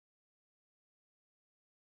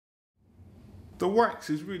The wax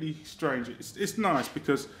is really strange. It's nice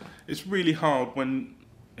because it's really hard when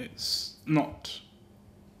it's not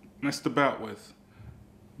messed about with.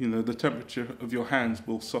 You know, the temperature of your hands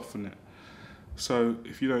will soften it. So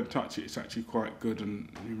if you don't touch it, it's actually quite good and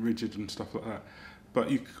rigid and stuff like that. But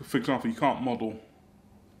you, for example, you can't model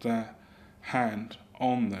the hand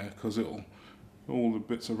on there because all the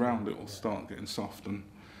bits around it will start getting soft, and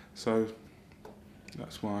so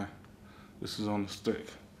that's why this is on a stick.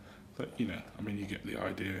 But you know, I mean, you get the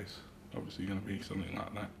idea. It's obviously going to be something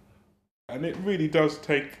like that. And it really does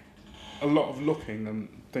take a lot of looking and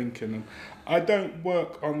thinking. And I don't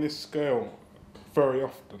work on this scale very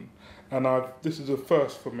often, and this is a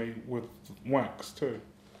first for me with wax too.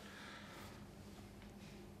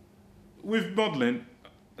 With modelling,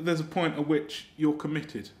 there's a point at which you're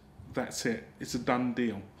committed. That's it. It's a done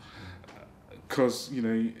deal. Because, you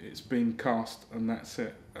know, it's been cast and that's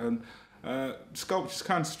it. And sculpture's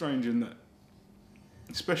kind of strange in that,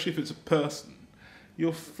 especially if it's a person,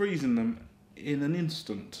 you're freezing them in an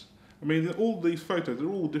instant. I mean, all these photos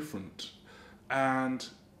are all different. And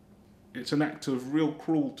it's an act of real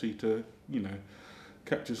cruelty to, you know,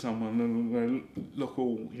 capture someone and they look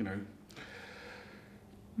all, you know,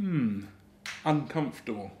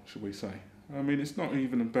 uncomfortable, should we say. I mean, it's not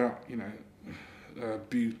even about, you know,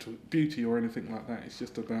 beauty or anything like that. It's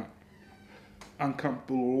just about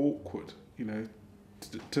uncomfortable or awkward, you know,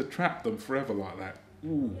 to trap them forever like that.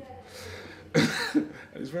 Ooh.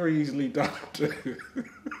 It's very easily done too.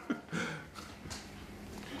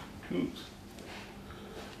 Oops.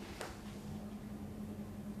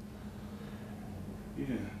 Yeah.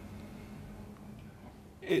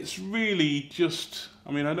 It's really just,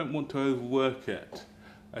 I mean, I don't want to overwork it,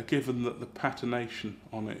 given that the patination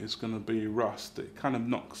on it is going to be rust. It kind of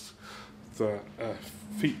knocks the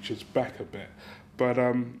features back a bit, but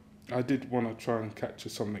I did want to try and capture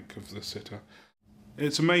something of the sitter.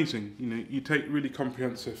 It's amazing, you know, you take really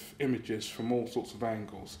comprehensive images from all sorts of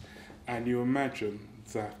angles and you imagine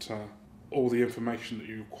that all the information that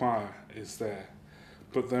you require is there,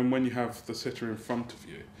 but then when you have the sitter in front of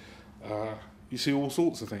you, you see all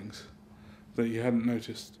sorts of things that you hadn't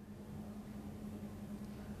noticed.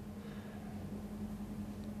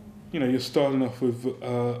 You know, you're starting off with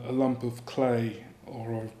a lump of clay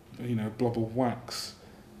or a, you know, blob of wax,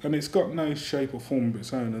 and it's got no shape or form of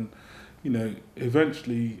its own. And you know,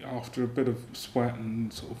 eventually, after a bit of sweat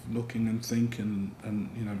and sort of looking and thinking and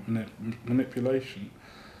you know, manipulation,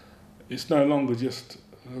 it's no longer just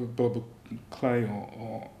a blob of clay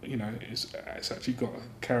or you know, it's actually got a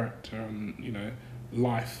character and, you know,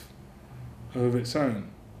 life of its own,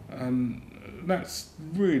 and that's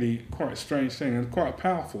really quite a strange thing and quite a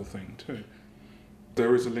powerful thing too.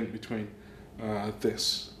 There is a link between the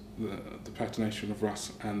patination of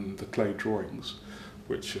rust and the clay drawings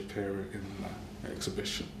which appear in the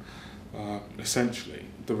exhibition. Essentially,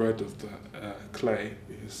 the red of the clay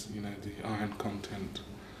is, you know, the iron content.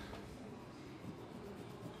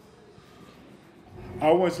 I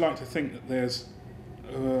always like to think that there's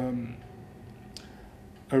a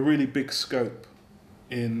really big scope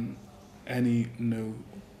in any new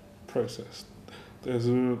process. There's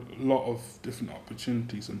a lot of different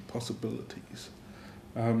opportunities and possibilities.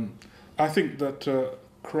 I think that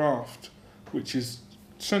craft, which is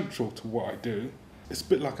central to what I do, it's a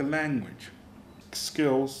bit like a language.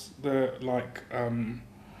 Skills, they're like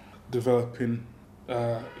developing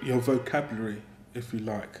your vocabulary, if you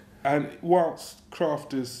like. And whilst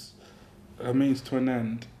craft is a means to an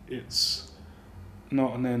end, it's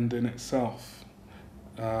not an end in itself.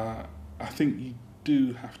 I think you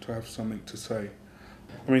do have to have something to say.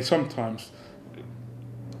 I mean, sometimes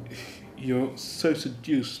you're so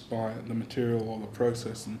seduced by the material or the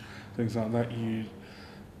process and things like that, you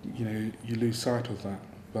lose sight of that.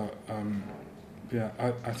 But yeah,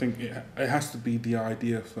 I think it has to be the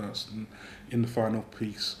idea first, and in the final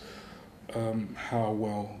piece, how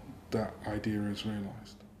well that idea is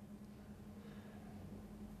realised.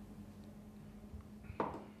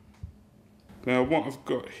 Now what I've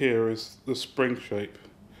got here is the spring shape,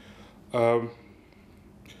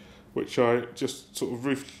 which I just sort of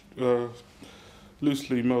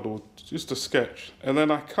loosely modelled, just a sketch, and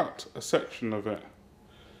then I cut a section of it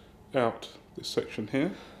out, this section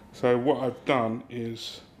here. So what I've done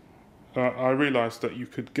is I realised that you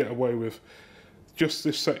could get away with just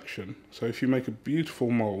this section. So if you make a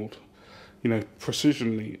beautiful mould, you know,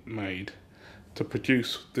 precisionally made to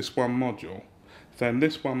produce this one module, then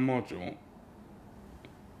this one module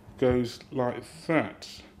goes like that.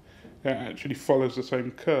 It actually follows the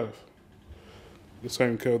same curve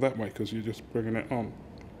that way, because you're just bringing it on.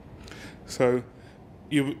 So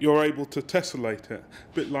you're able to tessellate it,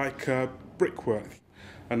 a bit like brickwork,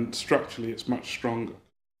 and structurally it's much stronger.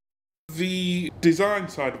 The design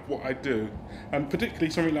side of what I do, and particularly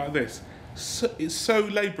something like this, it's so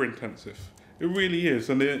labour intensive. It really is,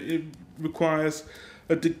 and it requires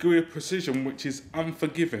a degree of precision which is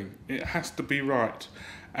unforgiving. It has to be right,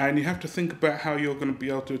 and you have to think about how you're going to be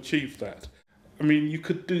able to achieve that. I mean, you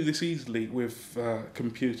could do this easily with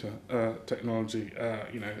computer technology,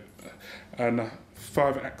 and a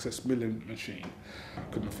 5-axis milling machine. I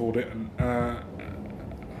couldn't afford it, and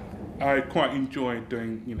I quite enjoy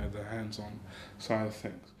doing, the hands-on side of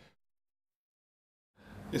things.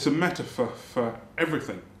 It's a metaphor for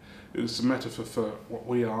everything. It's a metaphor for what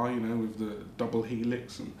we are, with the double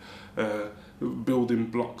helix and building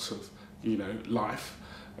blocks of, life.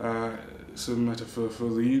 It's a metaphor for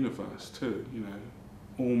the universe too,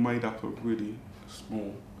 all made up of really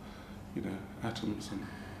small, atoms and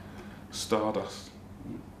stardust.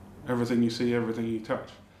 Everything you see, everything you touch.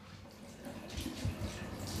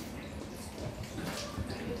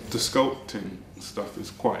 The sculpting stuff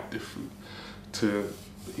is quite different to,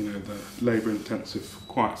 the labour-intensive,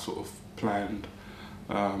 quite sort of planned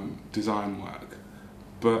design work.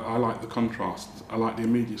 But I like the contrast. I like the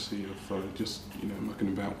immediacy of just, mucking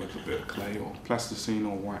about with a bit of clay or plasticine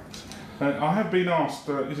or wax. I have been asked,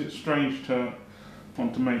 is it strange to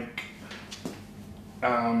want to make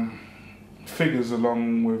figures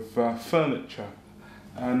along with furniture?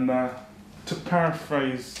 And to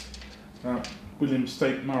paraphrase William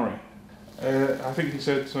State Murray, I think he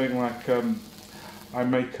said something like, I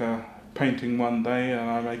make a painting one day and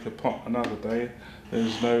I make a pot another day.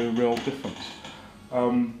 There's no real difference.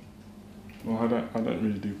 Well, I don't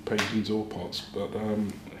really do paintings or pots, but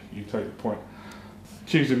you take the point.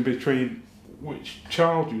 Choosing between which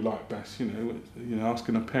child you like best,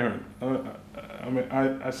 asking a parent. I mean,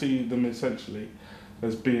 I see them essentially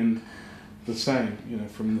as being the same,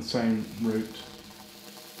 from the same root.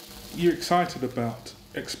 You're excited about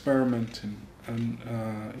experimenting and,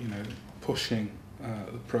 pushing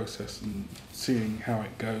the process and seeing how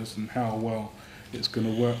it goes and how well it's going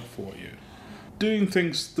to work for you. Doing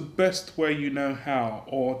things the best way you know how,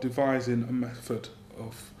 or devising a method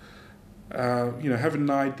of, having an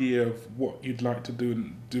idea of what you'd like to do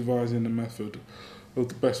and devising a method of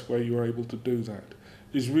the best way you're able to do that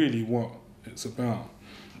is really what it's about.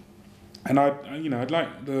 And I'd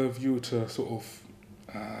like the viewer to sort of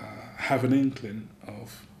have an inkling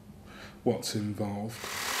of what's involved.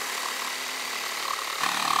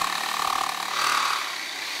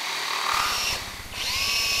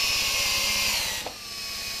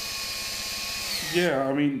 Yeah,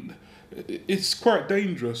 I mean, it's quite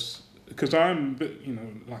dangerous because I'm a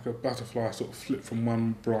bit, like a butterfly, I sort of flip from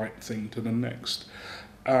one bright thing to the next.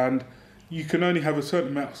 And you can only have a certain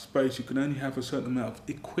amount of space, you can only have a certain amount of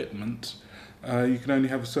equipment, you can only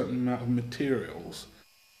have a certain amount of materials.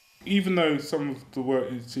 Even though some of the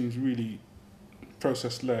work it seems really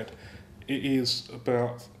process-led, it is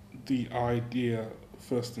about the idea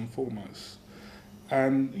first and foremost.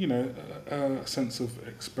 And, a sense of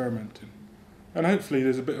experimenting. And hopefully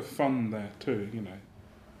there's a bit of fun there too,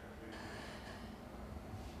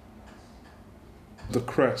 The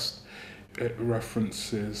crest, it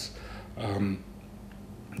references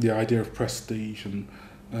the idea of prestige and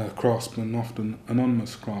craftsmen, often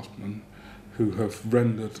anonymous craftsmen, who have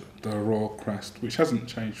rendered the royal crest, which hasn't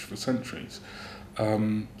changed for centuries.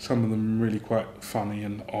 Some of them really quite funny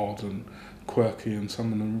and odd and quirky, and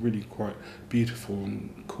some of them really quite beautiful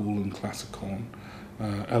and cool and classical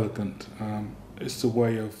and elegant. It's a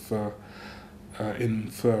way of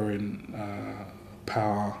inferring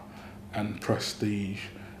power and prestige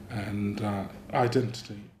and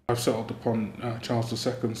identity. I've settled upon Charles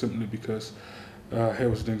II simply because here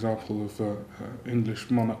was an example of an English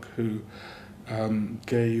monarch who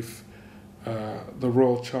gave the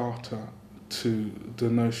Royal Charter to the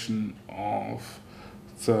notion of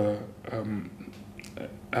the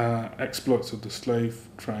exploits of the slave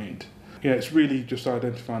trade. Yeah, it's really just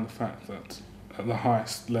identifying the fact that at the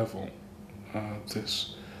highest level,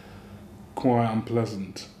 this quite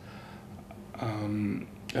unpleasant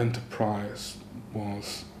enterprise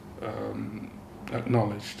was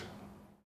acknowledged.